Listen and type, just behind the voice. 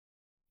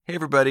Hey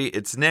everybody,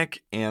 it's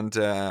Nick, and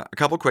a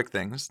couple quick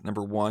things.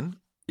 Number one,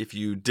 if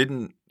you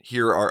didn't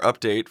hear our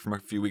update from a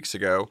few weeks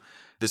ago,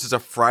 this is a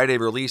Friday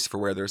release for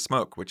Where There's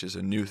Smoke, which is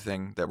a new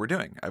thing that we're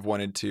doing. I've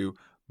wanted to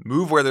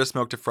move Where There's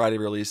Smoke to Friday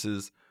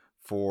releases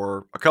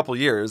for a couple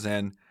years,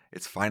 and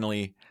it's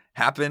finally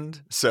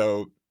happened.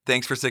 So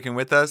thanks for sticking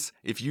with us.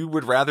 If you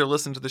would rather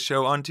listen to the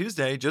show on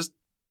Tuesday, just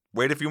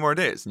wait a few more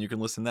days and you can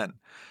listen then.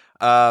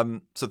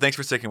 So thanks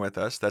for sticking with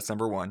us. That's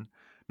number one.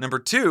 Number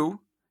two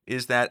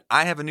is that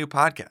I have a new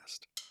podcast.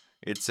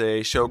 It's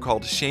a show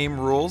called Shame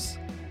Rules,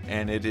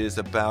 and it is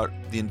about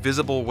the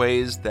invisible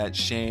ways that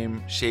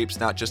shame shapes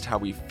not just how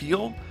we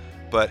feel,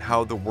 but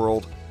how the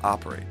world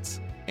operates.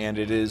 And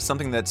it is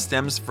something that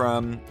stems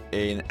from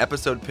an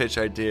episode pitch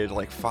I did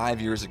like 5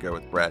 years ago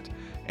with Brett,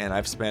 and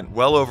I've spent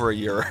well over a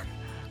year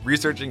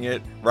researching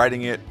it,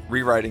 writing it,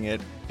 rewriting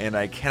it, and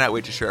I cannot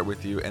wait to share it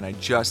with you. And I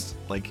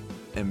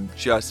am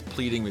just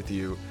pleading with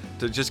you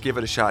to just give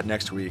it a shot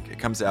next week. It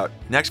comes out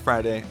next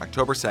Friday,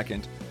 October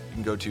 2nd. You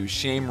can go to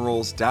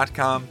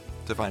shamerules.com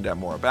to find out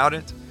more about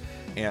it.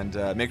 And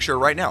make sure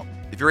right now,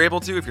 if you're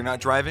able to, if you're not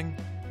driving,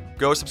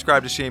 go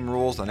subscribe to Shame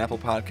Rules on Apple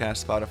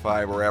Podcasts,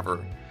 Spotify,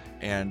 wherever.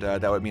 And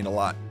that would mean a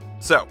lot.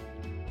 So,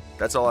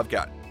 that's all I've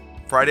got.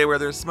 Friday Where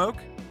There's Smoke.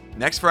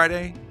 Next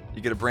Friday,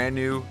 you get a brand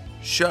new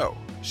show,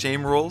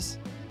 Shame Rules.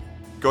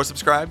 Go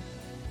subscribe.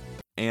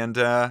 And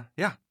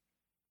yeah,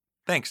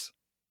 thanks.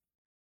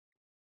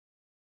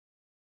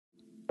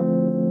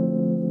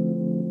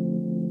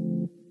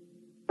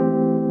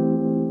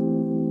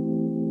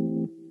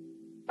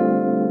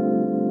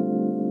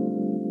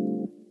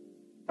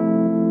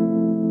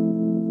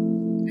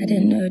 I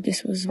didn't know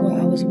this was what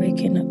I was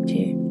waking up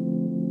to.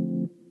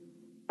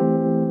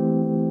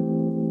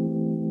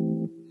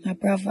 My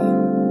brother,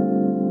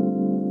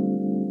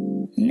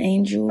 an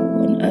angel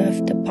on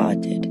earth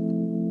departed,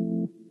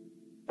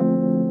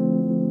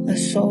 a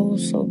soul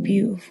so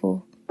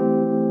beautiful.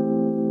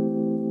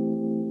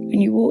 When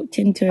you walked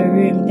into a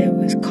room, there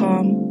was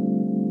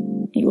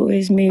calm. You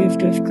always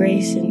moved with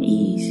grace and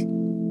ease.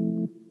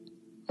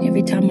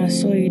 Every time I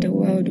saw you, the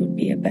world would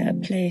be a better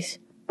place.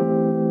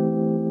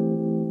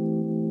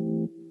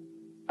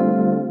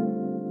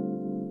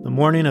 The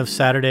morning of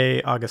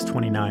Saturday, August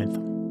 29th,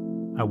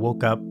 I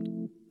woke up,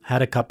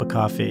 had a cup of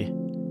coffee,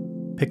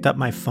 picked up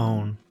my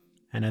phone,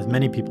 and as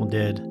many people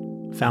did,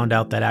 found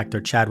out that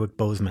actor Chadwick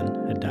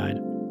Boseman had died.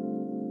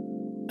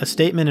 A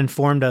statement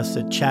informed us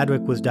that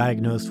Chadwick was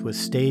diagnosed with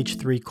stage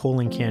 3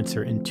 colon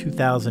cancer in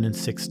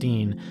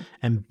 2016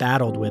 and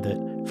battled with it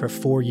for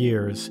 4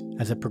 years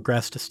as it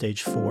progressed to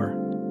stage 4.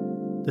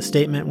 The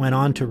statement went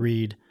on to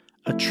read,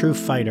 "A true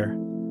fighter,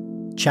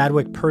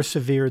 Chadwick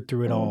persevered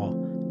through it all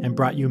and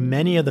brought you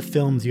many of the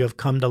films you have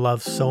come to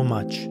love so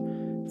much.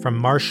 From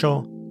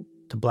Marshall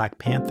to Black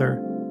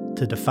Panther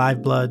to Da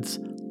 5 Bloods,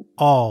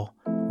 all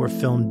were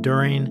filmed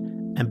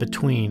during and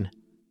between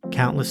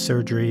countless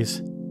surgeries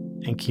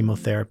and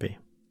chemotherapy."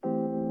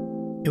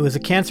 It was a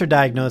cancer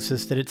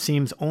diagnosis that it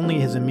seems only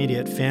his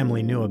immediate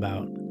family knew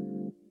about.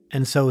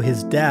 And so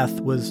his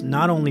death was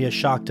not only a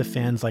shock to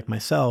fans like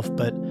myself,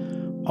 but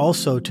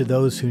also to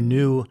those who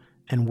knew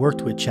and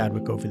worked with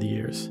Chadwick over the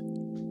years,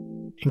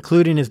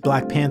 including his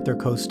Black Panther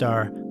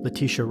co-star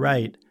Letitia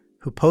Wright,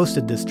 who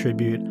posted this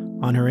tribute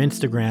on her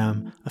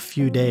Instagram a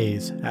few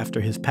days after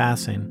his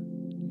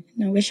passing.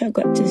 And I wish I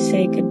got to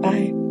say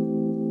goodbye.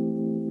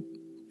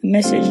 I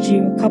messaged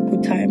you a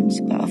couple times,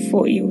 but I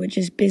thought you were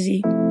just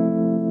busy.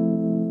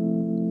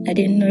 I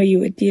didn't know you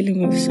were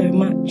dealing with so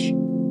much.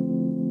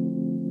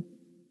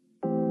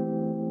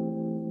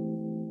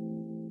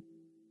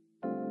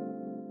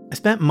 I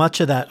spent much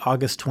of that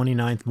August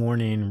 29th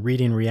morning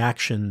reading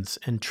reactions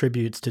and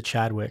tributes to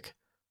Chadwick,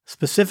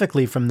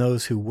 specifically from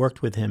those who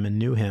worked with him and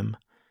knew him.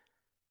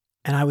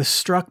 And I was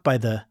struck by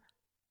the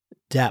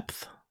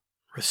depth,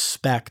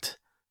 respect,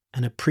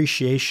 and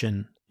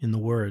appreciation in the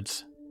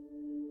words.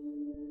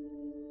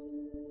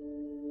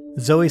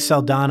 Zoe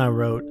Saldana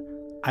wrote,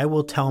 "I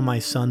will tell my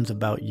sons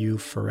about you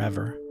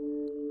forever.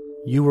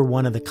 You were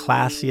one of the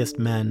classiest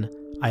men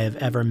I have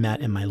ever met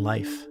in my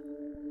life."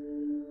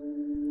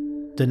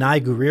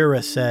 Danai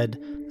Gurira said,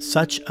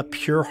 "Such a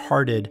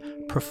pure-hearted,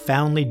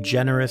 profoundly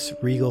generous,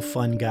 regal,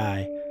 fun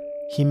guy.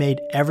 He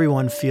made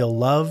everyone feel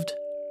loved,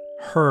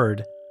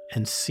 heard,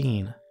 and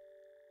seen."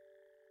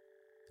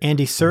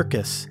 Andy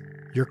Serkis,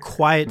 "Your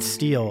quiet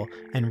steel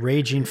and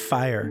raging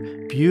fire,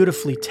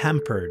 beautifully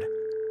tempered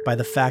by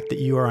the fact that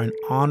you are an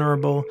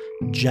honorable,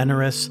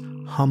 generous,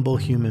 humble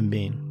human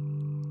being."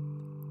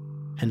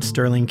 And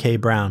Sterling K.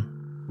 Brown.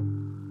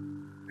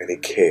 And he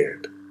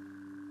cared.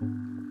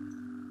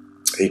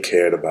 He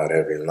cared about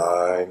every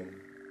line.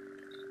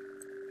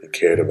 He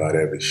cared about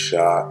every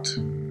shot.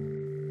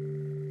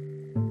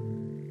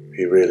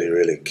 He really,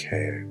 really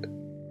cared.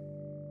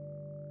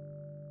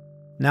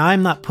 Now,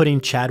 I'm not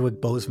putting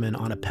Chadwick Boseman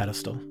on a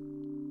pedestal.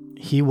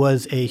 He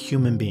was a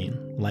human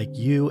being, like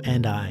you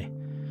and I,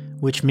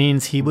 which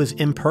means he was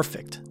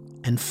imperfect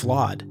and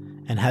flawed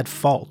and had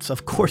faults.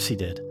 Of course he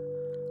did.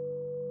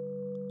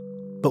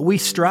 But we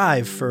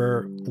strive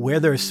for Where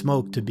There's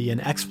Smoke to be an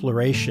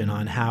exploration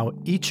on how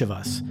each of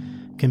us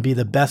can be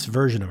the best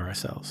version of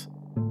ourselves.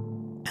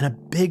 And a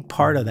big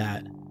part of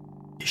that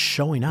is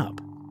showing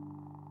up,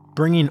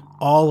 bringing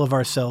all of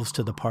ourselves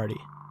to the party.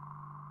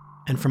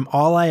 And from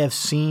all I have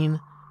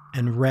seen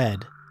and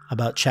read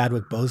about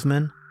Chadwick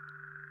Boseman,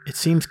 it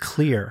seems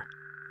clear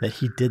that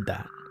he did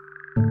that.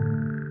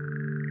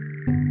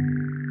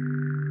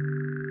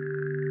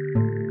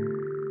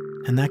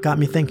 And that got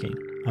me thinking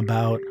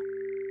about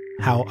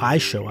how I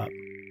show up,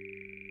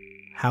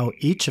 how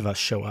each of us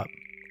show up.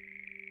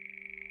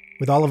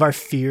 With all of our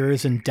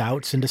fears and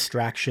doubts and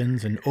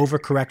distractions and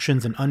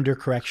overcorrections and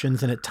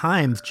undercorrections, and at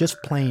times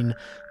just plain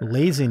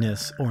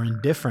laziness or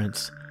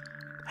indifference,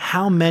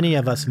 how many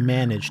of us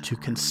manage to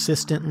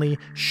consistently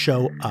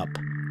show up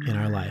in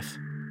our life?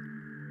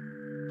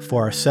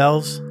 For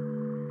ourselves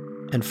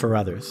and for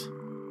others.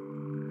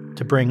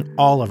 To bring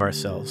all of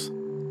ourselves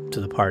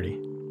to the party.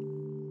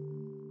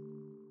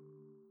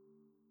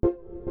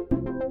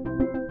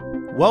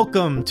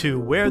 Welcome to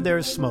Where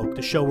There's Smoke,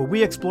 the show where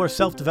we explore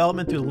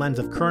self-development through the lens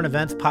of current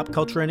events, pop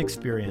culture, and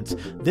experience.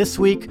 This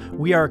week,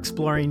 we are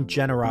exploring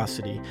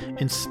generosity.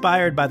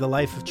 Inspired by the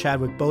life of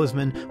Chadwick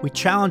Boseman, we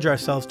challenge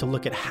ourselves to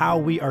look at how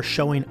we are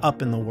showing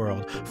up in the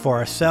world for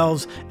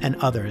ourselves and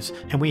others.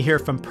 And we hear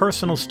from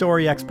personal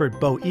story expert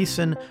Bo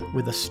Eason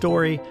with a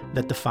story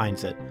that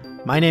defines it.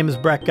 My name is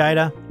Brett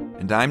Gaida.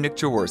 And I'm Nick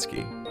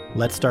Jaworski.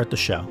 Let's start the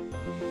show.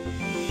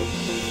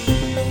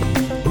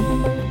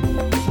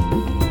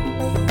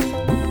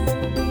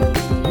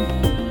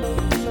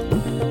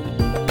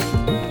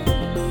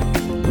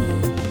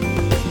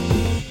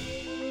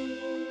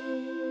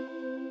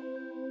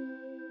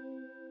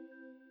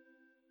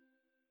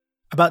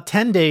 About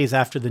 10 days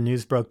after the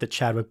news broke that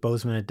Chadwick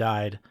Boseman had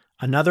died,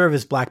 another of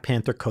his Black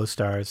Panther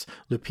co-stars,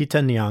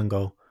 Lupita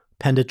Nyong'o,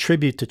 penned a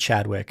tribute to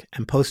Chadwick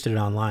and posted it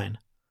online.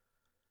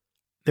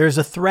 There is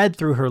a thread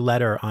through her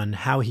letter on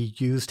how he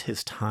used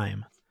his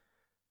time.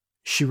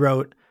 She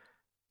wrote,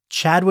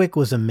 "Chadwick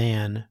was a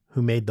man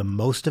who made the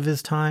most of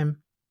his time,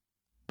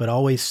 but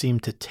always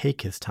seemed to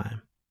take his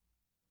time.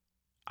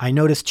 I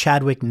noticed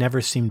Chadwick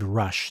never seemed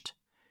rushed.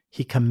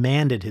 He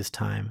commanded his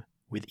time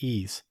with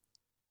ease."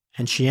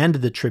 And she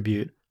ended the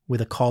tribute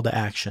with a call to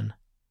action.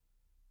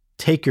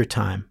 Take your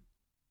time,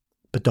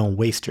 but don't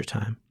waste your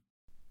time.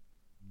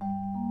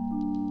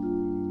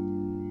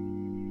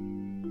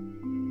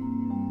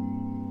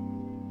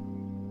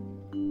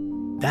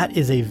 That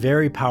is a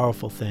very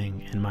powerful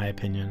thing, in my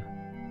opinion.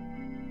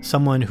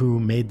 Someone who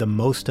made the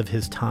most of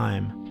his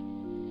time,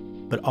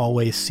 but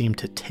always seemed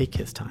to take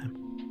his time.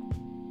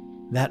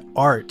 That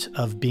art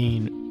of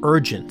being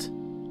urgent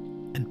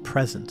and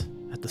present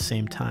at the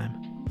same time.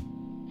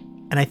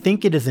 And I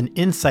think it is an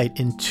insight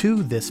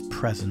into this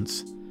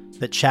presence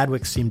that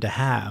Chadwick seemed to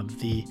have,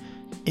 the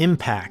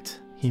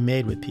impact he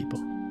made with people.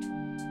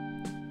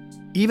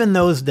 Even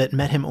those that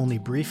met him only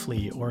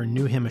briefly or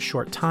knew him a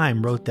short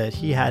time wrote that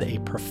he had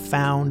a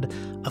profound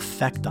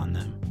effect on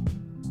them.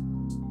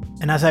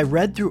 And as I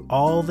read through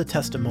all the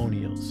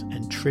testimonials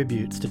and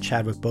tributes to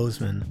Chadwick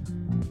Boseman,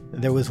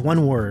 there was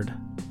one word,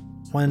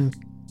 one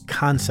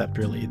concept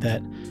really,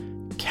 that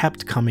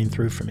kept coming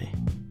through for me.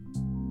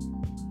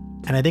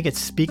 And I think it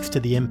speaks to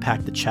the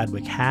impact that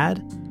Chadwick had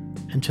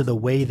and to the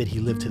way that he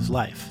lived his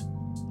life.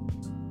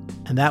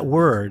 And that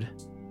word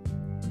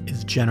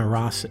is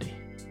generosity.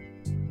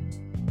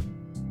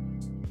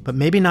 But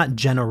maybe not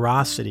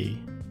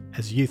generosity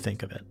as you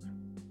think of it.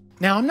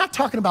 Now, I'm not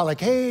talking about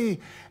like,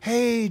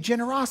 hey,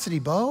 generosity,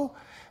 Bo.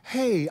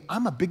 Hey,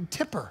 I'm a big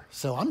tipper,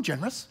 so I'm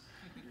generous.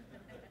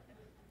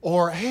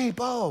 Or, hey,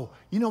 Bo,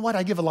 you know what?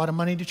 I give a lot of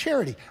money to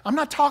charity. I'm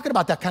not talking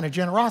about that kind of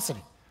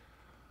generosity.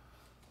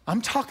 I'm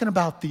talking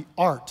about the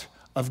art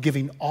of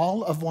giving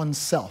all of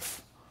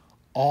oneself,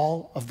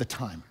 all of the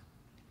time.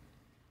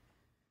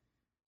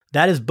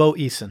 That is Bo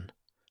Eason,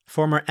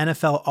 former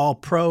NFL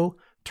All-Pro,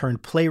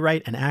 turned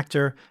playwright and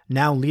actor,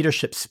 now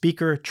leadership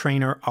speaker,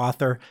 trainer,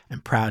 author,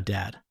 and proud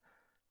dad.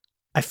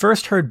 I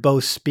first heard Bo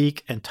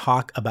speak and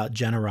talk about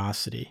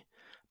generosity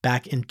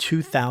back in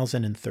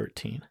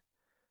 2013.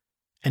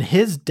 And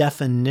his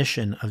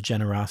definition of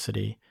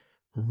generosity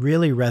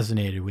really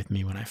resonated with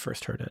me when I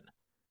first heard it.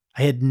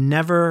 I had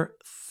never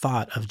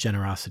thought of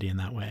generosity in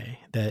that way,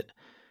 that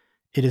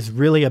it is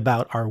really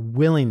about our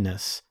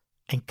willingness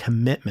and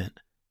commitment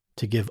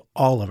to give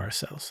all of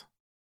ourselves.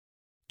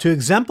 To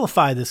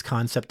exemplify this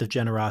concept of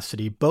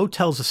generosity, Bo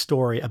tells a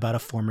story about a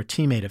former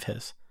teammate of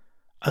his.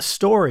 A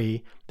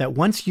story that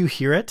once you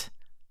hear it,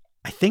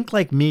 I think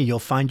like me, you'll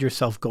find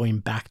yourself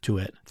going back to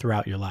it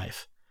throughout your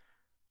life.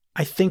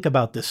 I think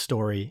about this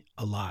story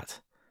a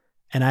lot,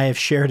 and I have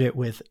shared it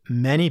with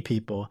many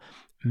people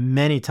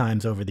many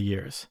times over the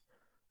years.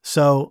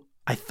 So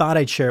I thought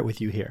I'd share it with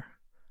you here.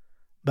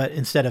 But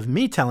instead of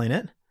me telling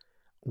it,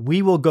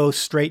 we will go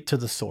straight to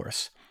the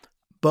source,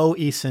 Bo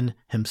Eason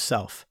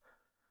himself.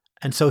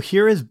 And so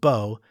here is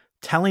Bo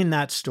telling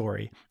that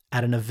story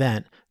at an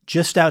event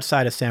just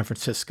outside of San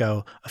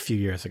Francisco a few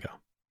years ago.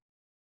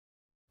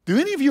 Do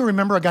any of you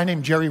remember a guy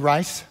named Jerry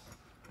Rice?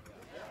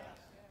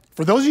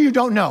 For those of you who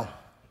don't know,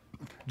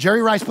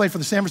 Jerry Rice played for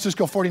the San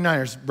Francisco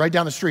 49ers right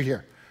down the street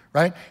here,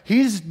 right?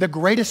 He's the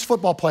greatest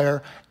football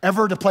player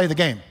ever to play the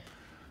game.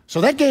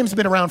 So that game's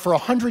been around for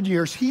 100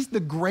 years. He's the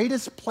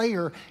greatest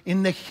player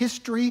in the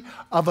history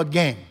of a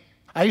game.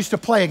 I used to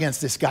play against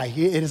this guy.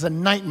 It is a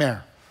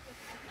nightmare.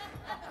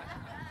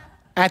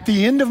 At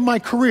the end of my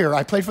career,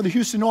 I played for the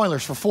Houston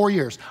Oilers for 4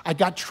 years. I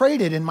got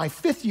traded in my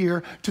 5th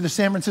year to the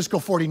San Francisco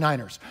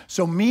 49ers.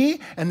 So me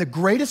and the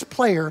greatest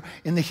player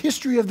in the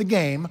history of the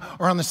game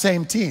are on the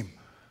same team.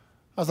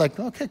 I was like,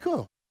 okay,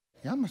 cool.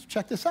 Yeah, I'm going to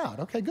check this out.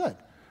 Okay, good.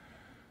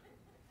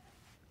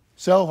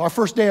 So our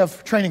first day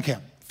of training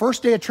camp.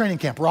 First day of training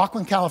camp,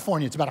 Rockland,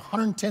 California. It's about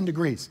 110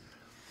 degrees.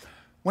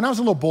 When I was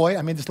a little boy,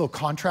 I made this little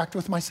contract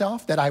with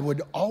myself that I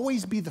would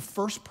always be the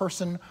first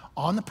person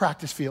on the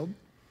practice field,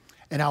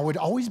 and I would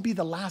always be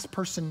the last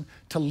person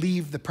to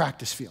leave the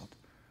practice field.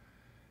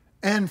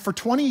 And for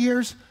 20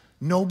 years,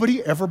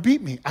 nobody ever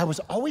beat me. I was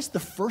always the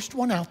first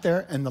one out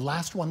there and the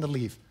last one to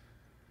leave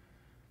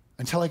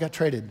until I got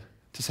traded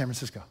to San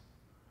Francisco.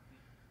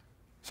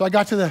 So I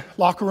got to the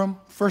locker room,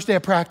 first day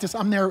of practice.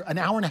 I'm there an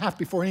hour and a half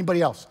before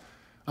anybody else.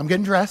 I'm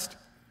getting dressed.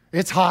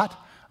 It's hot.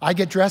 I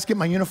get dressed, get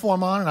my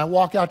uniform on, and I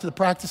walk out to the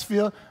practice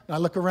field, and I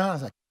look around. I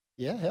was like,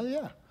 yeah, hell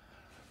yeah.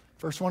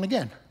 First one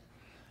again.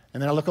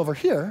 And then I look over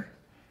here,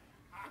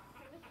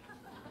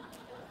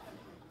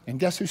 and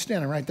guess who's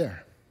standing right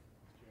there?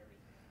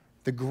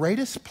 The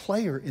greatest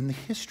player in the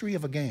history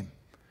of a game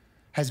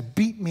has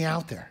beat me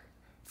out there.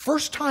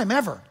 First time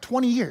ever,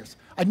 20 years.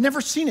 I'd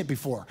never seen it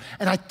before.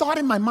 And I thought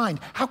in my mind,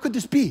 how could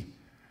this be?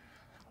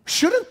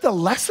 Shouldn't the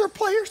lesser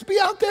players be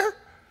out there?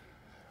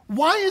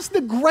 Why is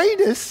the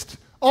greatest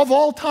of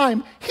all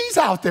time, he's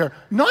out there,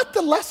 not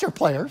the lesser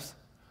players,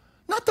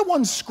 not the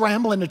ones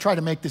scrambling to try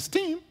to make this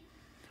team?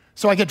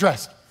 So I get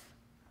dressed.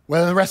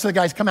 Well, the rest of the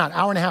guys come out.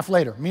 Hour and a half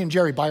later, me and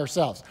Jerry by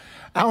ourselves.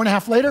 Hour and a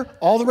half later,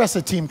 all the rest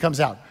of the team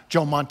comes out.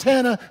 Joe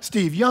Montana,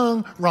 Steve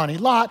Young, Ronnie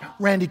Lott,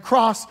 Randy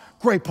Cross,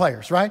 great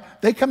players, right?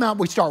 They come out,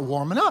 we start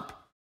warming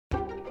up.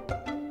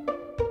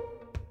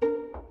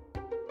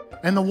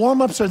 And the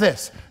warm-ups are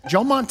this.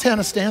 Joe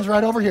Montana stands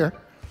right over here,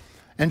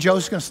 and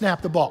Joe's going to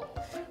snap the ball.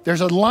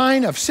 There's a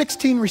line of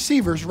 16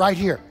 receivers right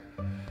here.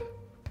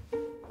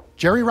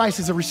 Jerry Rice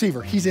is a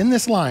receiver. He's in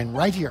this line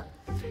right here.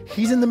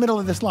 He's in the middle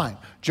of this line.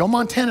 Joe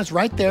Montana's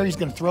right there. He's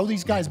going to throw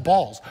these guys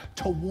balls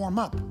to warm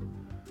up.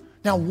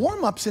 Now,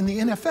 warm-ups in the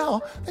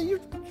NFL, you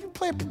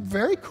play it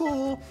very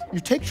cool. You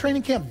take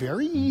training camp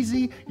very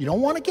easy. You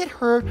don't want to get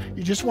hurt.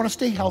 You just want to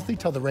stay healthy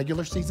till the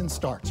regular season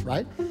starts,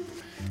 right?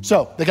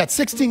 So they got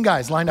 16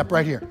 guys lined up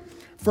right here.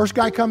 First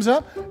guy comes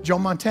up, Joe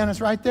Montana's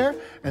right there,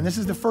 and this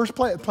is the first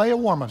play of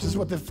warm-ups. This is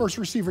what the first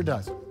receiver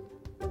does.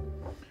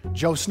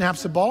 Joe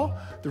snaps the ball.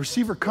 The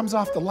receiver comes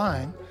off the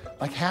line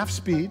like half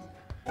speed,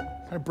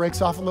 kind of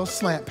breaks off a little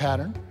slant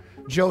pattern.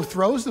 Joe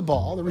throws the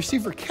ball. The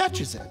receiver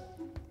catches it,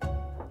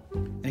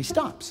 and he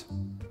stops.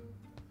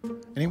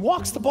 And he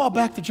walks the ball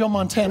back to Joe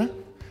Montana,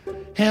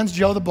 hands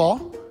Joe the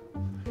ball,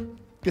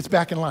 gets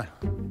back in line.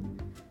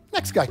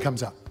 Next guy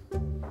comes up.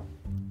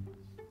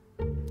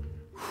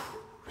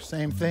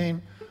 Same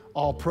thing,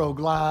 all pro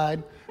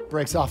glide,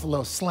 breaks off a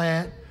little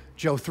slant.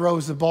 Joe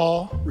throws the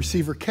ball,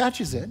 receiver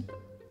catches it,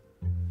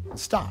 and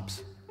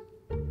stops.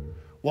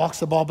 Walks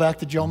the ball back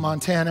to Joe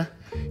Montana,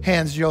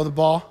 hands Joe the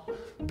ball,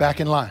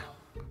 back in line.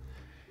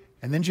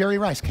 And then Jerry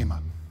Rice came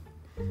up.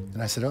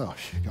 And I said, oh,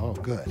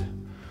 good.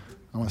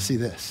 I want to see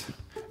this.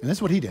 And this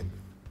is what he did.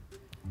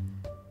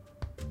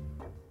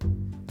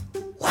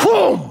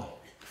 Boom!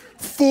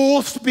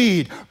 Full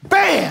speed.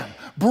 Bam!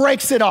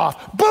 Breaks it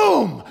off.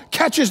 Boom!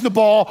 Catches the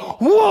ball.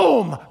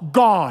 Boom!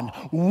 Gone.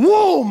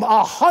 Boom!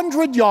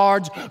 100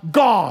 yards.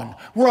 Gone.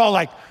 We're all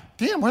like,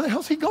 damn, where the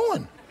hell's he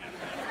going?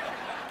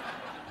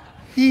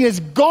 He is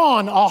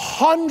gone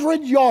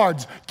 100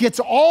 yards, gets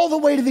all the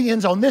way to the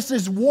end zone. This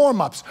is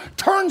warm-ups.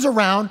 Turns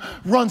around,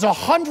 runs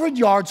 100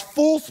 yards,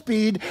 full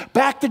speed,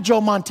 back to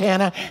Joe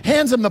Montana,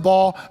 hands him the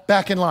ball,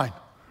 back in line.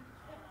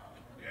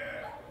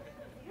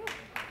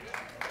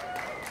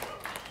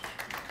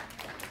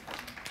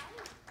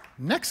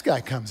 Next guy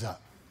comes up.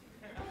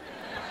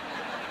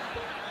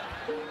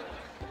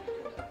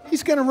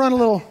 He's going to run a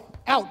little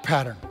out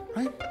pattern,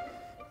 right?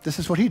 This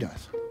is what he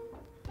does.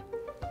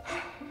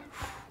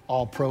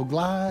 All pro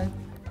glide,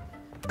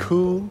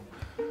 cool,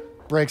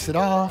 breaks it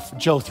off.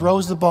 Joe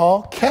throws the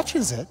ball,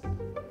 catches it,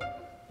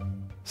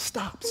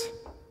 stops.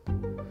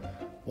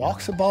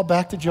 Walks the ball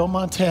back to Joe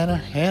Montana,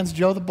 hands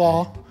Joe the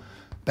ball,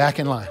 back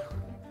in line.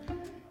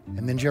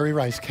 And then Jerry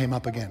Rice came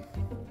up again.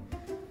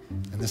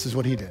 And this is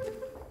what he did.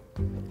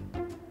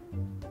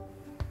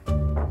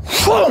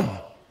 Boom!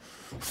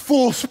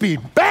 Full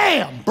speed,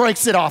 bam,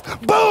 breaks it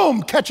off,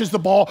 boom, catches the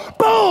ball,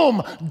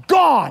 boom,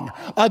 gone,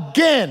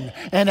 again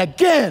and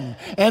again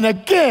and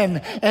again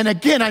and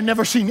again. I've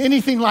never seen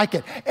anything like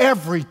it.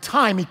 Every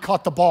time he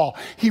caught the ball,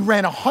 he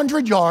ran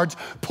 100 yards,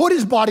 put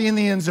his body in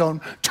the end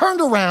zone,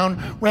 turned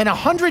around, ran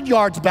 100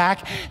 yards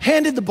back,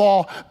 handed the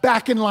ball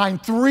back in line.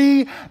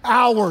 3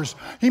 hours.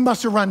 He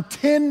must have run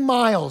 10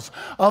 miles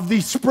of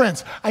these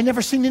sprints. I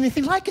never seen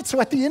anything like it. So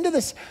at the end of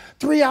this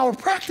 3-hour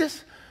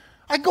practice,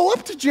 I go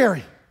up to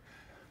Jerry.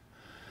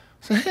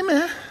 Say, hey,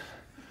 man.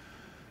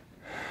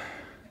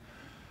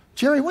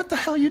 Jerry, what the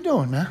hell you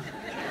doing, man?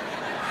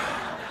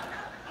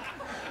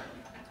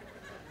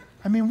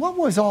 I mean, what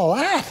was all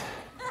that?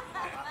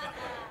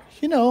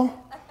 You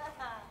know,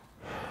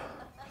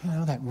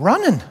 that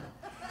running.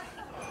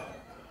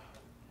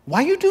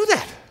 Why you do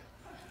that?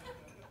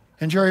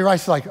 And Jerry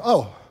Rice is like,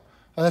 oh,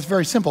 well, that's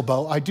very simple,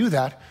 Bo. I do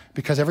that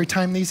because every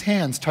time these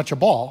hands touch a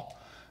ball,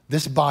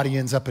 this body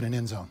ends up in an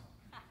end zone.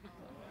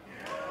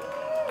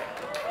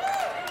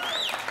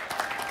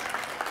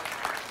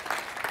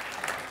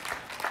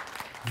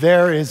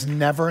 There is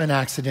never an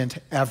accident,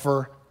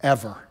 ever,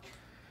 ever.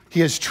 He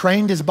has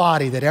trained his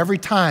body that every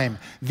time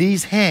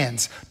these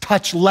hands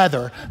touch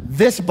leather,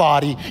 this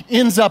body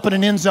ends up in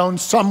an end zone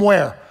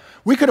somewhere.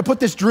 We could have put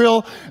this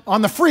drill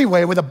on the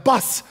freeway with a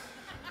bus,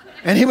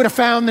 and he would have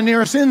found the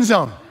nearest end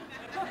zone.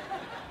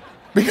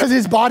 Because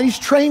his body's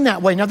trained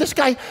that way. Now this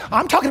guy,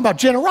 I'm talking about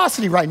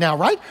generosity right now,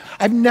 right?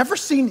 I've never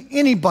seen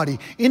anybody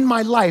in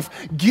my life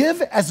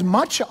give as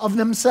much of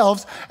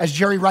themselves as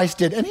Jerry Rice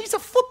did. And he's a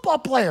football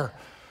player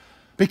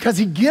because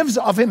he gives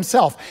of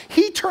himself.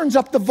 He turns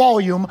up the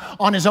volume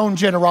on his own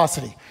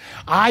generosity.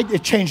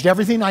 It changed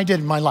everything I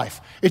did in my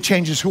life. It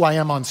changes who I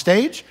am on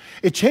stage.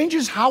 It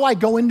changes how I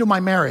go into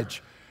my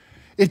marriage.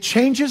 It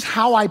changes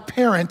how I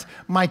parent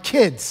my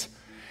kids.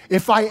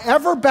 If I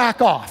ever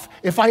back off,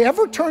 if I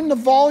ever turn the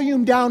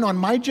volume down on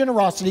my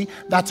generosity,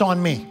 that's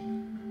on me.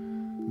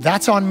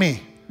 That's on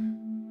me.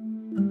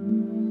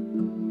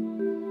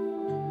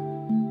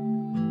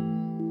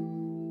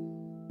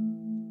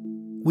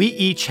 We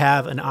each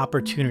have an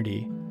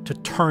opportunity to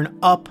turn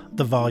up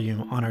the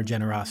volume on our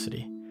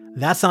generosity.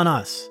 That's on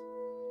us.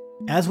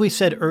 As we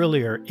said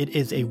earlier, it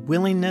is a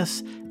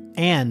willingness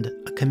and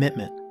a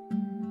commitment,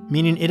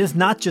 meaning it is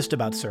not just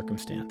about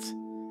circumstance.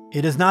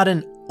 It is not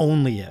an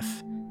only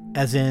if,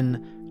 as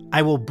in,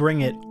 I will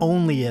bring it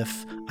only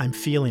if I'm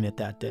feeling it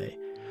that day,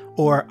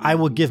 or I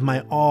will give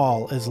my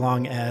all as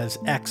long as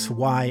X,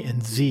 Y,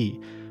 and Z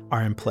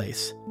are in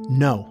place.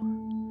 No,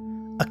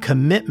 a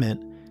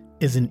commitment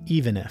is an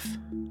even if.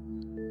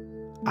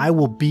 I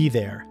will be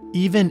there,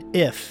 even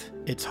if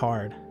it's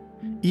hard,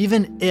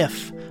 even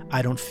if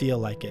I don't feel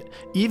like it,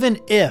 even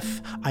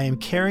if I am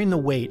carrying the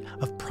weight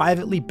of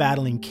privately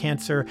battling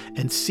cancer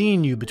and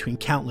seeing you between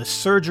countless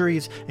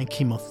surgeries and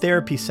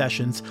chemotherapy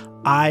sessions,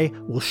 I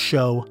will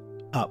show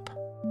up.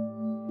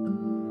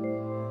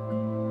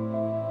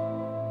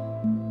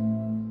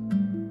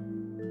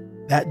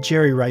 That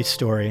Jerry Rice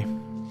story,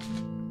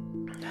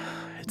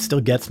 it still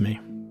gets me.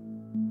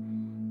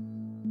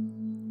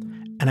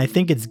 And I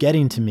think it's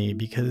getting to me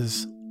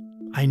because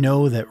I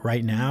know that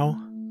right now,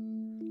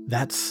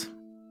 that's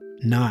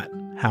not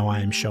how I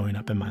am showing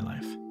up in my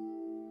life.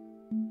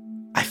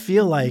 I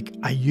feel like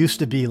I used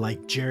to be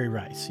like Jerry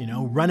Rice,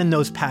 running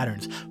those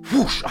patterns,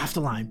 whoosh, off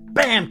the line,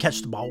 bam,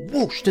 catch the ball,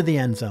 whoosh, to the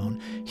end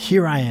zone.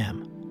 Here I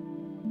am.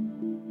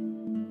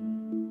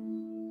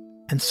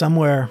 And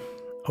somewhere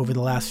over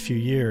the last few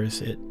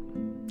years, it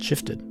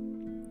shifted.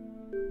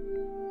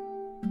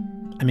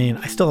 I mean,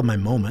 I still have my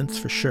moments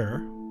for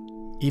sure,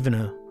 even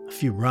a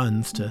few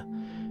runs to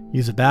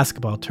use a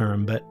basketball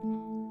term, but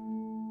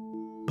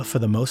for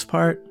the most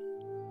part,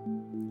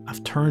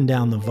 I've turned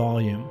down the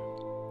volume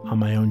on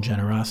my own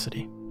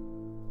generosity.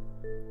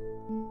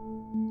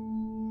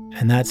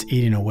 And that's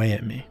eating away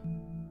at me.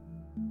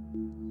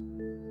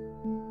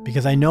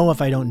 Because I know if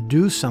I don't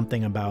do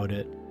something about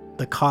it,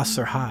 the costs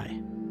are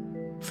high.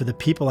 For the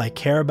people I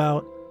care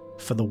about,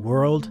 for the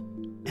world,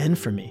 and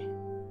for me.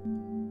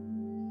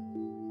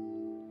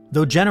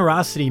 Though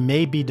generosity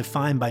may be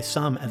defined by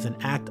some as an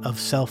act of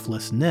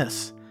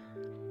selflessness,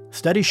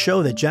 studies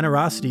show that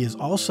generosity is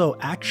also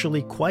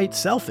actually quite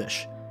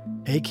selfish,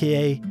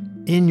 aka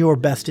in your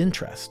best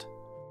interest.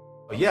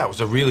 Yeah, it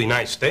was a really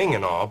nice thing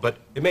and all, but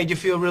it made you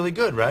feel really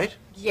good, right?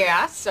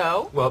 Yeah,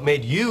 so? Well, it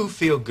made you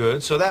feel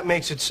good, so that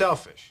makes it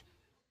selfish.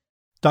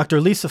 Dr.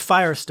 Lisa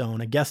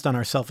Firestone, a guest on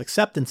our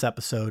self-acceptance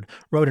episode,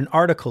 wrote an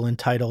article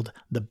entitled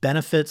 "The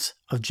Benefits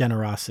of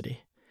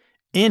Generosity."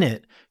 In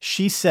it,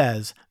 she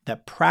says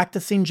that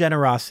practicing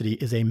generosity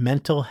is a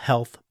mental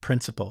health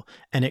principle,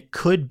 and it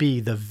could be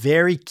the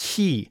very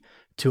key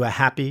to a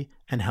happy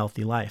and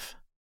healthy life.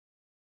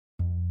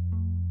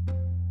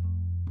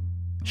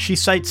 She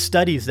cites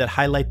studies that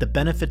highlight the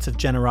benefits of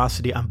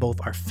generosity on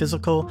both our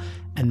physical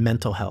and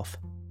mental health.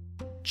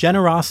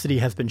 Generosity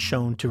has been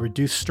shown to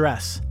reduce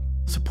stress,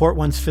 support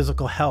one's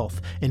physical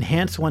health,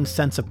 enhance one's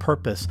sense of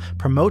purpose,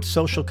 promote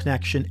social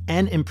connection,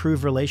 and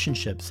improve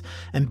relationships.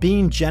 And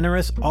being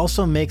generous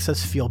also makes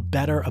us feel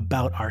better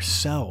about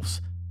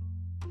ourselves.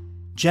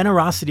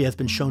 Generosity has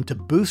been shown to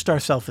boost our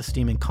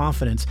self-esteem and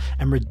confidence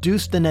and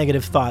reduce the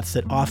negative thoughts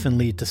that often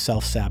lead to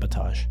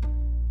self-sabotage.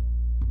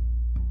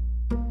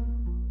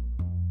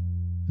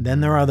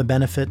 Then there are the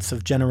benefits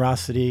of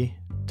generosity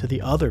to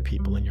the other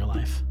people in your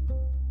life,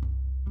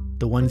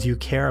 the ones you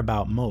care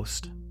about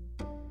most.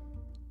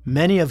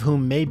 Many of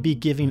whom may be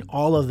giving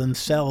all of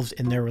themselves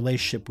in their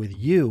relationship with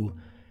you,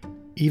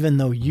 even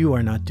though you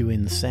are not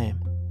doing the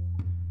same.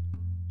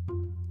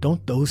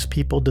 don't those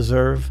people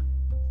deserve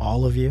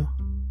all of you?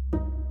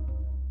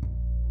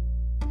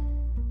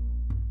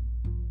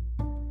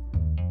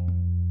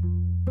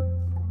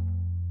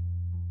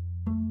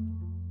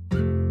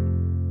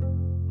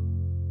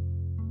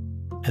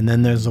 And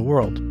then there's the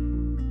world.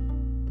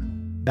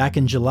 Back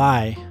in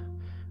July,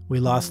 we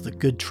lost the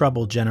good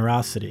trouble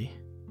generosity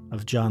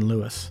of John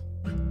Lewis.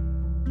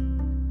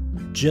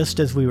 Just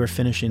as we were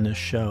finishing this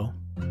show,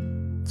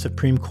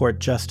 Supreme Court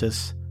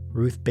Justice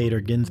Ruth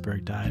Bader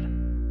Ginsburg died.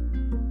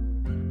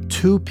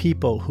 Two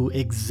people who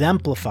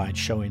exemplified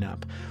showing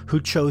up, who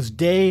chose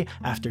day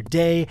after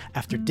day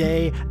after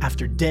day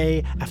after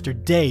day after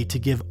day to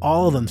give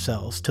all of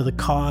themselves to the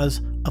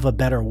cause of a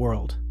better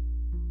world.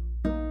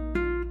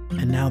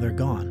 And now they're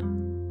gone.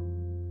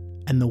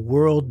 And the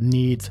world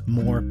needs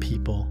more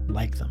people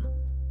like them.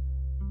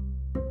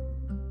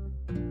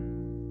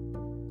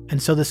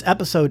 And so this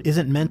episode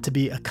isn't meant to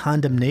be a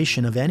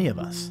condemnation of any of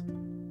us,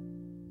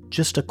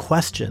 just a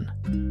question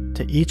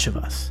to each of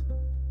us.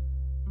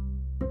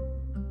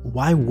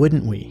 Why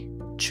wouldn't we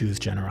choose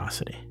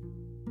generosity?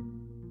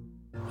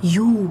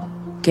 You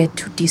get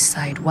to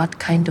decide what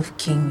kind of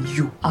king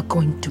you are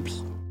going to be.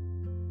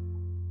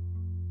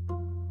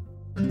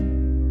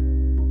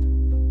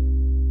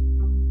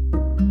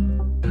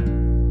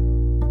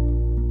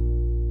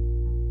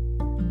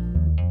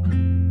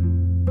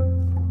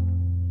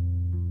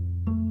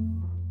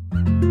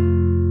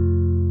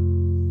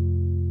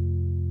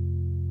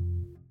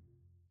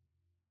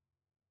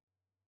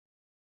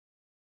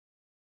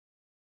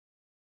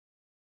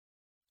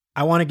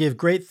 I want to give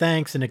great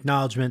thanks and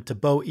acknowledgement to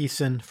Bo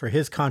Eason for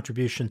his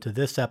contribution to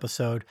this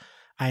episode.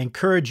 I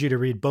encourage you to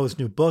read Bo's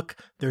new book,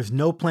 There's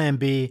No Plan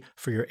B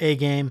for Your A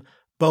Game.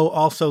 Bo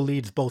also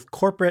leads both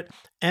corporate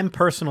and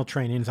personal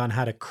trainings on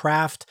how to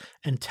craft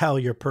and tell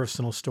your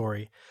personal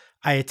story.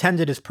 I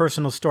attended his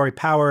Personal Story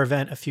Power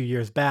event a few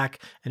years back,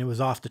 and it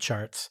was off the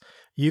charts.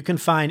 You can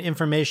find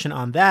information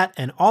on that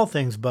and all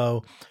things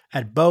Bo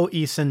at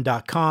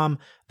boeason.com.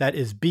 That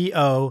is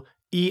BOEASON.com.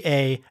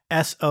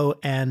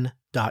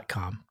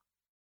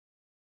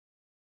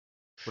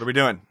 What are we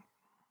doing?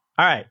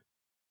 All right.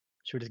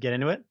 Should we just get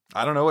into it?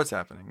 I don't know what's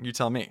happening. You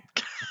tell me.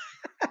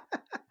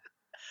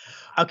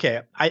 Okay.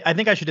 I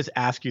think I should just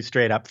ask you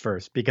straight up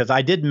first, because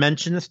I did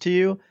mention this to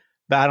you,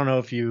 but I don't know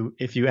if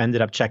you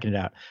ended up checking it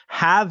out.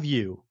 Have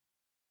you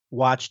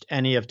watched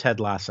any of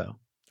Ted Lasso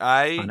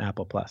on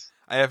Apple Plus?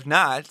 I have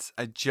not.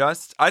 I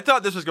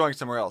thought this was going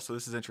somewhere else, so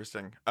this is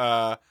interesting.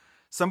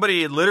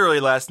 Somebody literally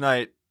last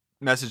night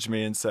messaged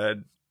me and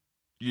said,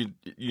 you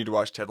need to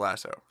watch Ted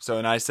Lasso.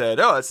 And I said,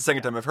 oh, that's the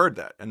second time I've heard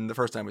that. And the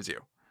first time was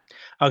you.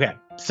 Okay.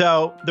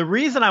 So the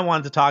reason I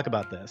wanted to talk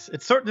about this,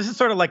 this is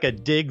sort of like a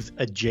Diggs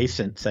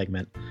adjacent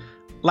segment.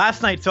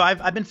 Last night, so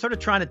I've been sort of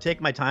trying to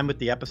take my time with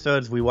the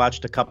episodes. We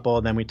watched a couple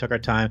and then we took our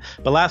time.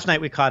 But last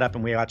night we caught up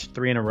and we watched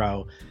 3 in a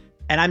row.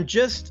 And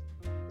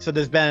so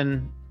there's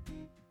been,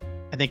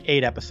 I think,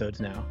 8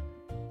 episodes now.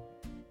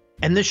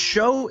 And this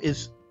show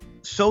is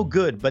so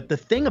good. But the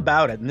thing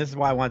about it, and this is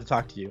why I wanted to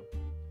talk to you,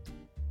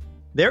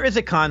 there is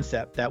a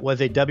concept that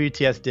was a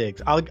WTS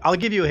Diggs. I'll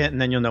give you a hint and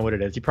then you'll know what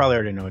it is. You probably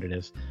already know what it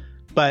is.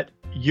 But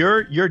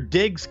your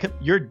dig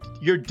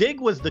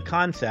was the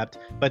concept,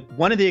 but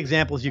one of the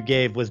examples you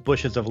gave was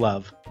Bushes of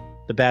Love,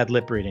 the bad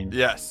lip reading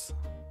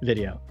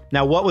video.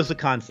 Now, what was the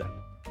concept?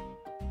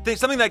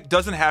 Something that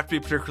doesn't have to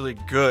be particularly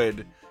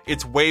good.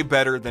 It's way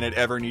better than it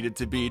ever needed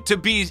to be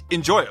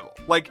enjoyable.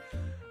 Like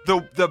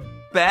the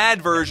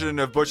bad version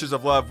of Bushes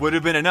of Love would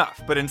have been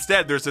enough, but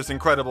instead there's this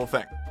incredible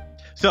thing.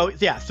 So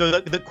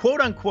the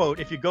quote unquote,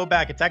 if you go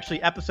back, it's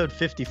actually episode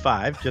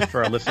 55, just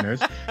for our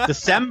listeners,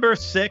 December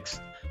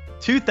 6th,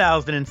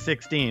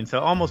 2016.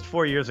 So almost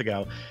 4 years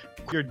ago.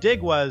 Your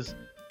dig was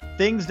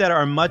things that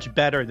are much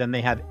better than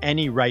they have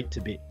any right to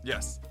be.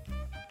 Yes.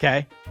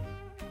 Okay.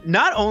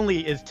 Not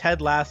only is Ted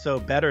Lasso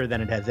better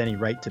than it has any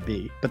right to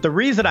be, but the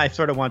reason I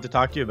sort of want to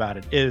talk to you about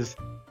it is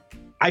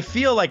I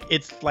feel like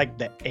it's like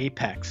the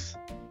apex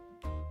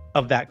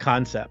of that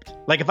concept.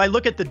 Like if I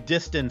look at the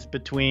distance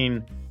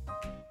between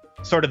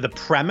sort of the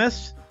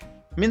premise,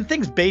 I mean, the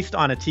thing's based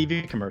on a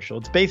TV commercial.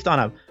 It's based on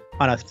a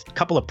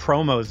couple of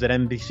promos that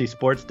NBC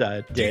Sports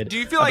did. Do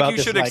you feel like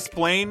you should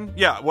explain,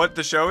 what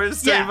the show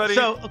is to anybody?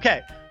 So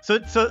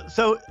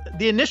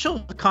the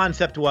initial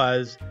concept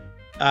was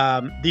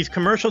these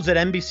commercials that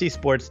NBC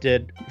Sports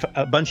did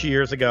a bunch of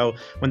years ago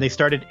when they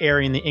started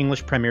airing the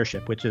English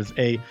Premiership, which is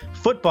a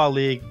football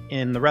league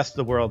in the rest of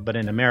the world, but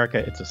in America,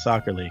 it's a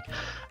soccer league.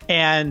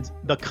 And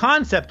the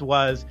concept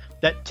was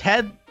that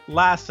Ted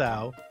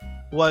Lasso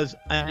was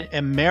an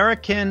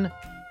American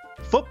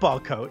football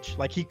coach.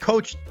 Like he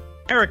coached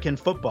American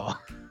football,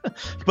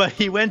 but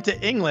he went to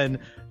England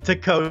to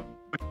coach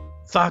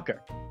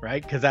soccer,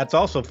 right? Because that's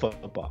also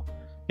football.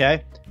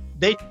 Okay.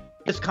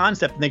 This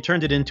concept and they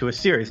turned it into a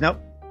series. Now,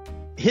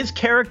 his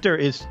character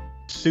is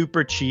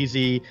super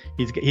cheesy.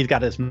 He's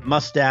got his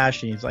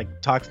mustache and he's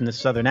like talks in this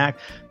Southern accent.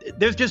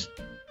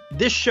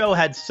 This show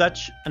had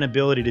such an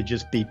ability to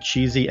just be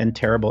cheesy and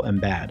terrible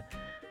and bad,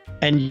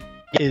 and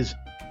is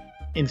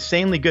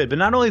insanely good. But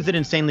not only is it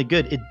insanely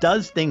good, it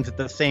does things at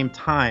the same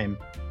time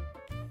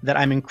that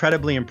I'm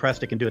incredibly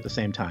impressed it can do at the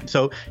same time.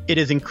 So it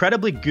is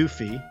incredibly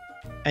goofy,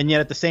 and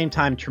yet at the same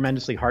time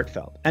tremendously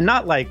heartfelt. And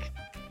not like,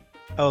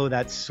 oh,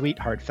 that's sweet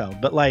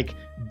heartfelt, but like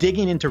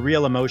digging into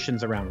real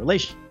emotions around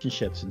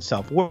relationships and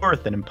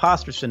self-worth and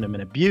imposter syndrome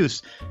and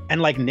abuse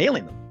and like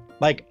nailing them.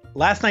 Like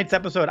last night's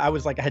episode, I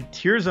had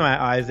tears in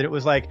my eyes, and it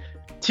was like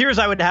tears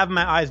I would have in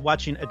my eyes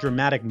watching a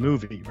dramatic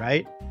movie,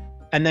 right?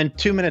 And then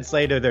 2 minutes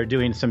later, they're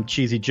doing some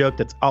cheesy joke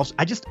that's also,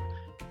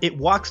 it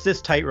walks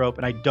this tightrope,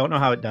 and I don't know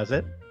how it does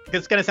it.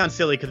 It's going to sound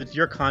silly because it's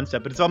your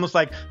concept, but it's almost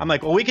like, I'm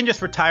like, well, we can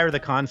just retire the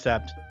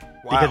concept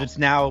because it's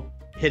now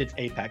hit its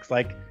apex.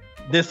 Like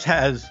this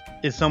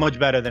is so much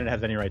better than it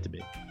has any right to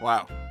be.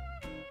 Wow.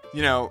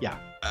 You know, yeah.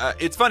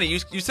 It's funny.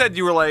 You said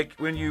you were like,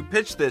 when you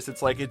pitched this,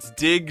 it's like it's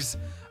Diggs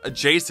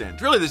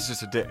adjacent. Really, this is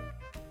just a dig.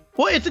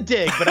 Well, it's a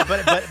dig, but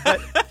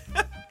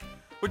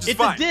which is it's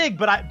fine. a dig.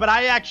 But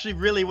I actually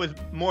really was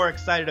more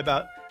excited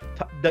about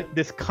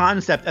this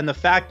concept and the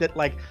fact that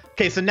like,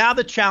 okay, so now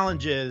the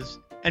challenge is,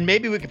 and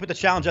maybe we could put the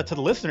challenge out to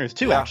the listeners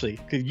too, actually,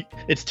 because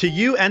it's to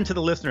you and to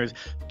the listeners.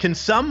 Can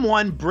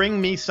someone bring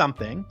me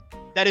something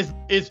that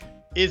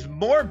is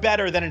more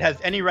better than it has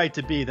any right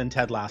to be than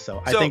Ted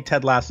Lasso? I think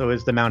Ted Lasso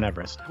is the Mount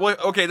Everest. Well,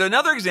 okay,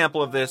 another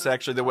example of this,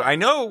 actually,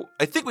 that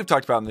I think we've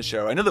talked about on the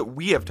show, I know that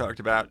we have talked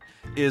about,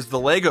 is the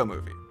Lego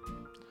Movie.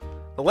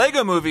 The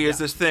Lego Movie is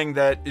this thing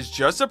that is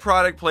just a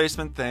product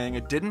placement thing.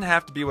 It didn't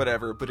have to be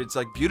whatever, but it's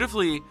like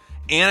beautifully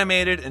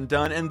animated and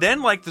done. And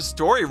then like the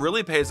story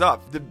really pays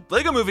off. The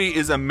Lego Movie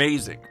is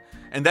amazing.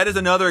 And that is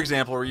another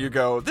example where you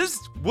go, this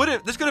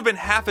could have been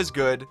half as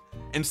good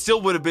and still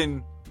would have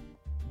been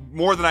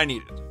more than I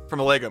needed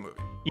from a Lego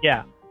Movie.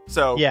 Yeah.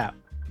 So yeah.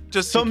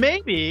 So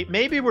maybe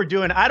we're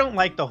doing, I don't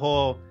like the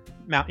whole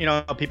Mount,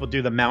 people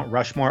do the Mount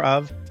Rushmore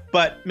of,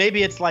 but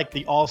maybe it's like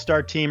the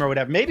all-star team or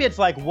whatever. Maybe it's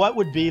like, what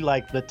would be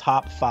like the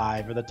top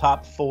 5 or the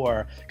top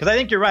 4? Because I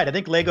think you're right. I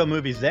think Lego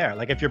Movie's there.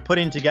 Like if you're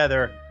putting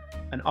together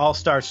an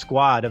all-star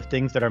squad of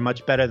things that are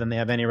much better than they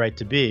have any right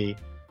to be.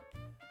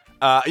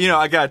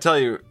 I got to tell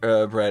you,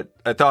 Brett,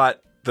 I thought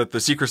that the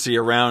secrecy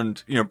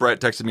around, Brett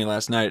texted me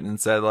last night and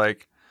said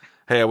like,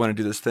 hey, I want to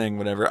do this thing,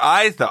 whatever.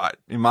 I thought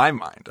in my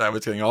mind I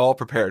was getting all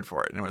prepared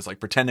for it. And it was like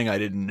pretending I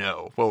didn't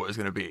know what it was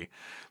going to be.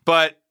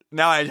 But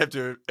now I have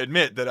to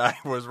admit that I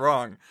was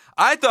wrong.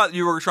 I thought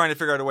you were trying to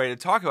figure out a way to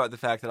talk about the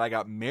fact that I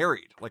got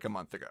married like a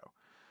month ago.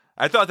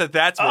 I thought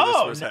that's where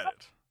this was headed.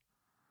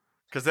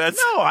 Because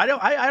that's I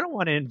don't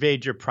want to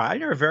invade your private.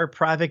 You're a very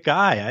private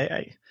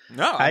guy.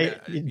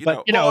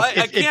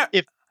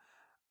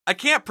 I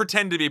can't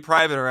pretend to be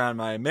private around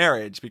my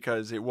marriage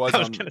because it was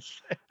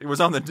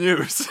on the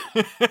news.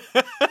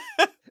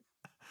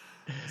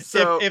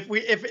 So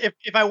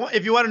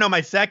if you want to know my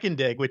second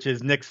dig, which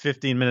is Nick's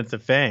 15 minutes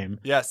of fame,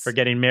 yes, for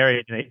getting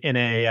married in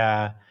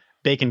a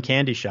bacon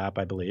candy shop,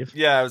 I believe.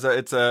 Yeah,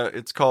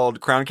 it's called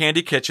Crown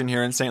Candy Kitchen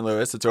here in St.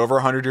 Louis. It's over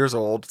 100 years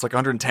old. It's like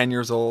 110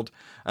 years old.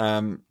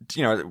 Ashley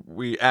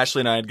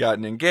and I had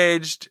gotten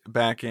engaged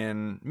back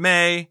in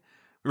May.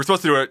 We were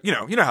supposed to do it. You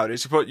know how it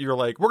is. You're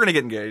like, we're gonna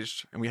get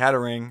engaged, and we had a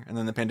ring, and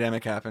then the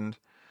pandemic happened,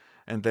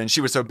 and then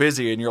she was so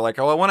busy, and you're like,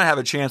 oh, I want to have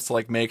a chance to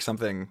like make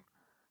something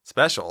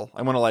special.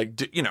 I want to like,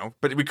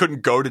 but we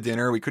couldn't go to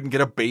dinner. We couldn't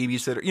get a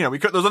babysitter.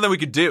 There's nothing we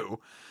could do.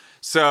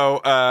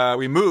 So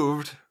we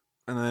moved,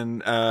 and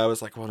then I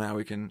was like, well, now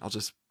I'll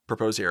just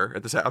propose here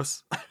at this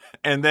house.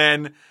 And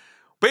then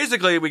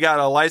basically we got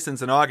a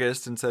license in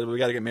August and said, we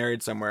got to get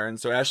married somewhere. And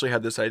so Ashley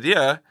had this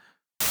idea.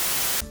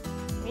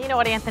 You know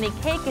what, Anthony?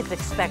 Cake is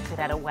expected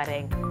at a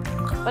wedding.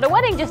 But a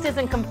wedding just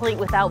isn't complete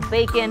without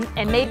bacon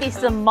and maybe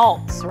some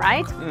malts,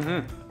 right?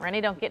 Mm-hmm.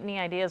 Rennie, don't get any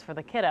ideas for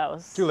the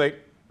kiddos. Too late.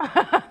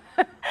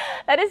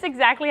 That is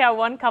exactly how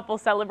one couple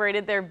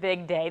celebrated their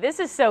big day. This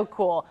is so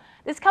cool.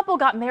 This couple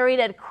got married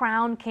at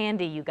Crown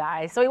Candy, you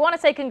guys. So we want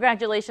to say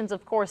congratulations,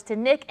 of course, to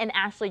Nick and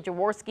Ashley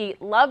Jaworski.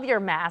 Love your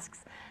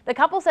masks. The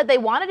couple said they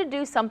wanted to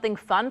do something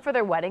fun for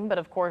their wedding, but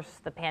of course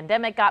the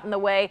pandemic got in the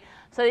way.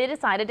 So they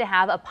decided to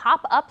have a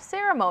pop-up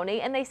ceremony,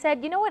 and they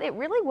said, you know what, it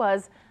really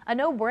was a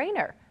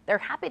no-brainer. They're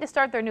happy to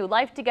start their new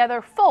life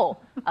together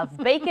full of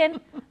bacon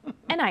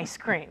and ice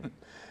cream.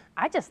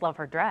 I just love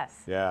her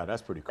dress. Yeah,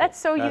 that's pretty cool. That's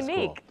so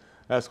unique. Cool.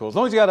 That's cool. As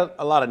long as you got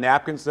a lot of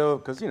napkins, though,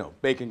 because,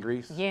 bacon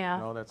grease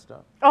and all that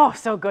stuff. Oh,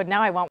 so good.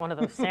 Now I want one of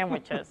those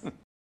sandwiches.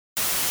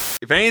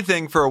 If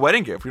anything, for a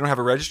wedding gift, we don't have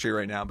a registry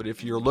right now, but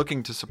if you're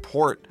looking to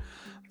support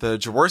the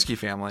Jaworski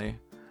family,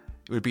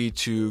 it would be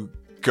to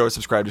go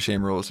subscribe to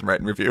Shame Rules and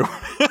write a review.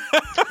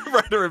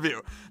 Write a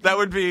review. That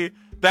would be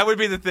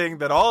the thing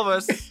that all of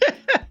us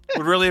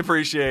would really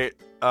appreciate.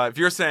 If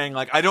you're saying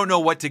like, I don't know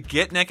what to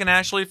get Nick and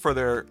Ashley for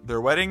their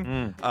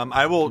wedding,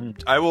 I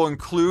will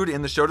include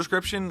in the show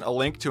description a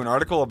link to an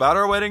article about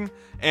our wedding,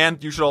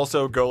 and you should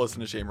also go listen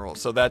to Shame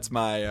Rules. So that's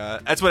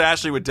that's what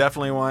Ashley would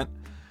definitely want.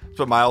 That's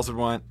what Miles would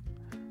want.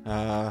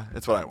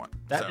 It's what I want.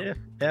 Yeah,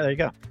 there you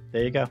go.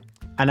 There you go.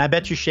 And I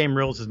bet you Shame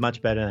Rules is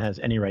much better than it has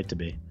any right to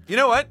be. You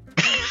know what?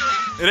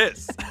 It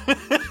is.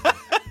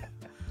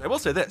 I will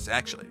say this,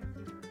 actually.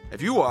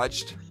 If you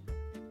watched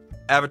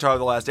Avatar: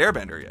 The Last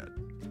Airbender yet?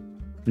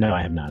 No,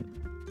 I have not.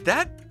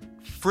 That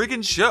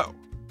friggin' show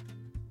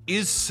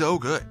is so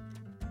good.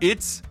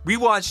 We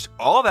watched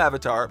all of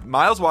Avatar.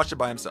 Miles watched it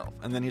by himself,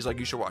 and then he's like,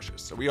 you should watch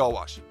this. So we all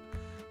watched it.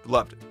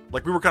 Loved it.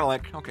 Like, we were kind of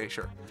like, okay,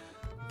 sure.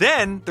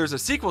 Then there's a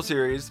sequel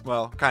series,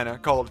 well, kind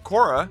of, called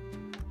Korra,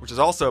 which is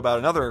also about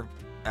another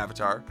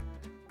Avatar.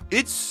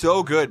 It's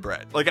so good,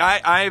 Brett. Like,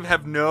 I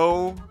have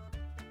no...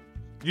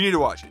 You need to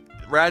watch it.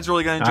 Rad's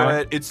really going to enjoy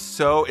it.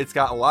 It's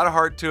got a lot of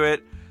heart to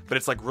it, but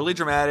it's like really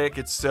dramatic.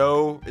 It's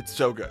so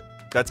good.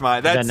 Is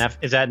that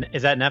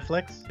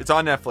Netflix? It's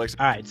on Netflix.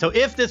 All right. So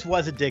if this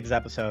was a Diggs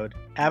episode,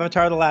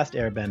 Avatar: The Last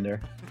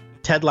Airbender,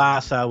 Ted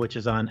Lasso, which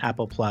is on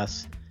Apple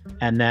Plus,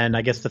 and then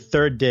I guess the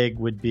third dig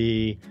would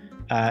be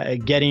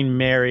getting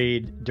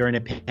married during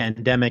a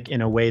pandemic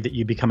in a way that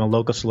you become a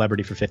local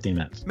celebrity for 15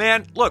 minutes.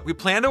 Man, look, we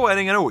planned a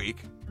wedding in a week.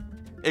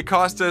 It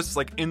cost us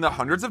like in the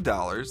hundreds of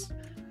dollars.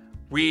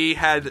 We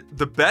had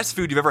the best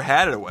food you've ever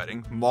had at a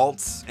wedding,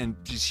 malts and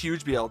these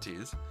huge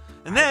BLTs.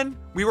 And then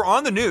we were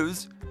on the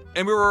news,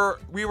 and we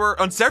were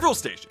on several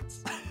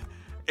stations.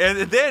 And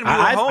then we were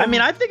home. I mean,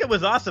 I think it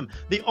was awesome.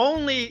 The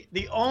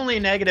only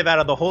negative out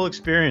of the whole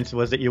experience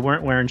was that you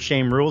weren't wearing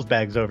Shame Rules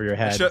bags over your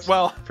head.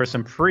 For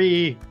some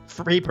free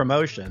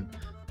promotion.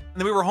 And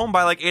then we were home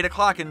by like 8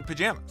 o'clock in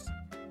pajamas.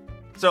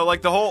 So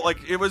like the whole,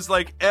 like, it was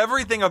like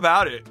everything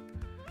about it.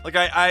 Like,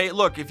 I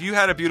look, if you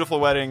had a beautiful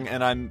wedding,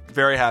 and I'm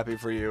very happy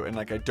for you, and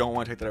like I don't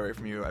want to take that away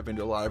from you. I've been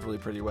to a lot of really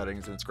pretty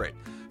weddings, and it's great.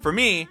 For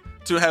me,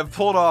 to have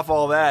pulled off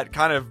all that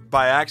kind of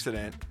by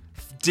accident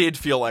did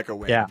feel like a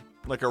win. Yeah.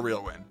 Like a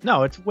real win.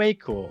 No, it's way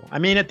cool. I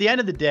mean, at the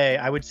end of the day,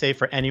 I would say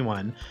for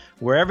anyone,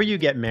 wherever you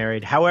get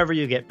married, however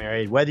you get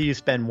married, whether you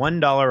spend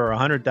 $1 or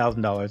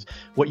 $100,000,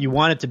 what you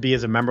want it to be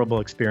is a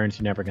memorable experience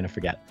you're never going to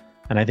forget.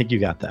 And I think you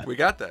got that. We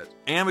got that.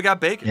 And we got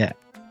bacon. Yeah.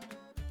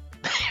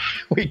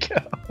 We go.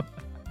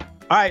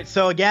 All right.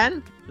 So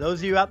again, those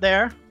of you out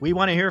there, we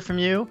want to hear from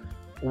you.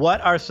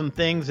 What are some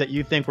things that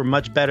you think were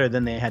much better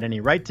than they had any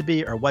right to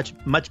be, or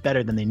much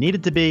better than they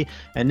needed to be?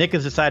 And Nick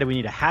has decided we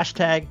need a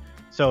hashtag.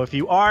 So if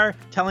you are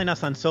telling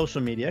us on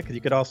social media, because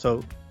you could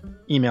also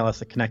email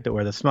us at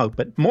connect@wherethesmoke,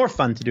 but more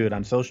fun to do it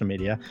on social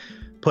media,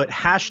 put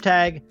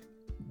hashtag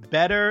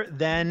better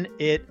than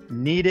it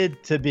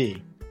needed to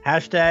be.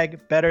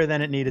 Hashtag better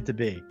than it needed to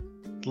be.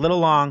 It's a little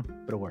long,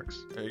 but it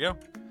works. There you go.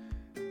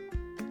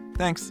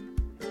 Thanks.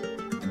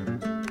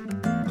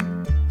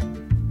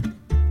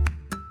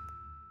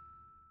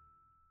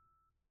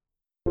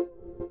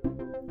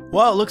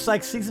 Well, it looks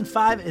like season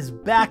 5 is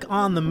back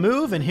on the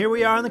move, and here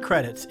we are in the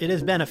credits. It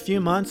has been a few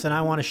months, and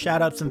I want to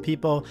shout out some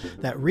people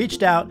that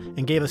reached out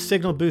and gave a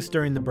signal boost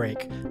during the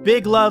break.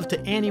 Big love to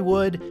Annie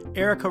Wood,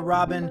 Erica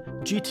Robin,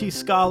 GT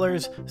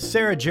Scholars,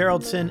 Sarah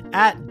Geraldson,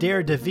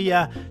 @Dare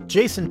Davia,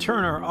 Jason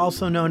Turner,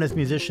 also known as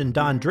musician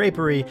Don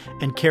Drapery,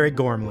 and Carrie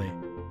Gormley.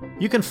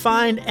 You can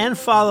find and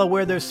follow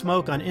Where There's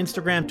Smoke on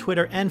Instagram,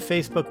 Twitter, and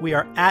Facebook. We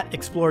are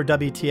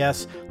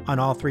 @ExploreWTS on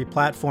all 3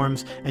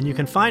 platforms. And you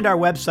can find our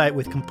website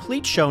with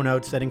complete show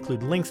notes that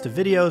include links to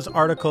videos,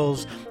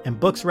 articles, and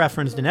books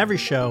referenced in every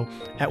show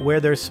at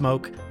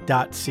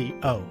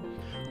wherethere'ssmoke.co.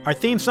 Our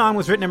theme song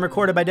was written and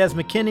recorded by Des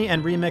McKinney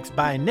and remixed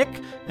by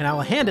Nick, and I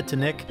will hand it to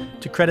Nick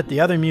to credit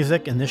the other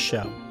music in this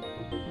show.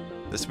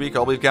 This week,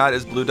 all we've got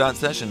is Blue Dot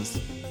Sessions.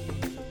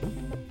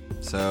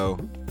 So,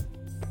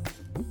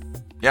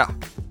 yeah.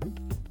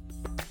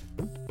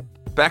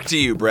 Back to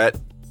you, Brett.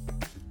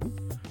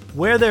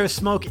 Where There's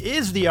Smoke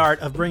is the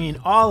art of bringing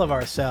all of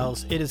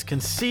ourselves. It is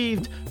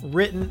conceived,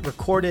 written,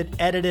 recorded,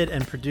 edited,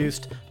 and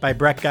produced by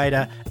Brett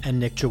Gaida and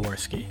Nick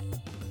Jaworski.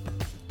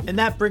 And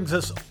that brings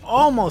us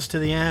almost to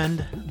the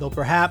end, though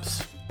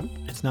perhaps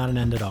it's not an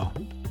end at all.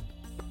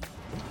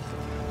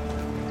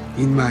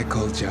 In my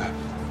culture,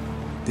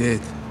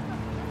 death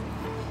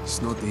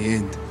is not the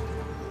end.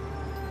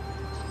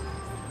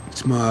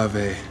 It's more of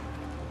a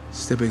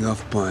stepping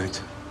off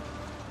point.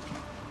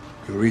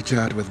 You reach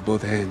out with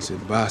both hands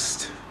and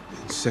Bast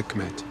and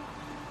Sekhmet.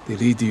 They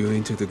lead you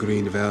into the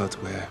green veldt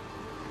where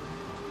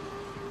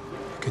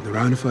you can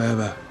run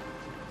forever.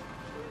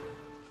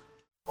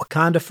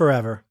 Wakanda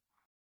forever.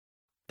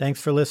 Thanks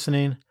for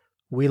listening.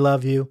 We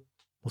love you.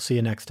 We'll see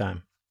you next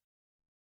time.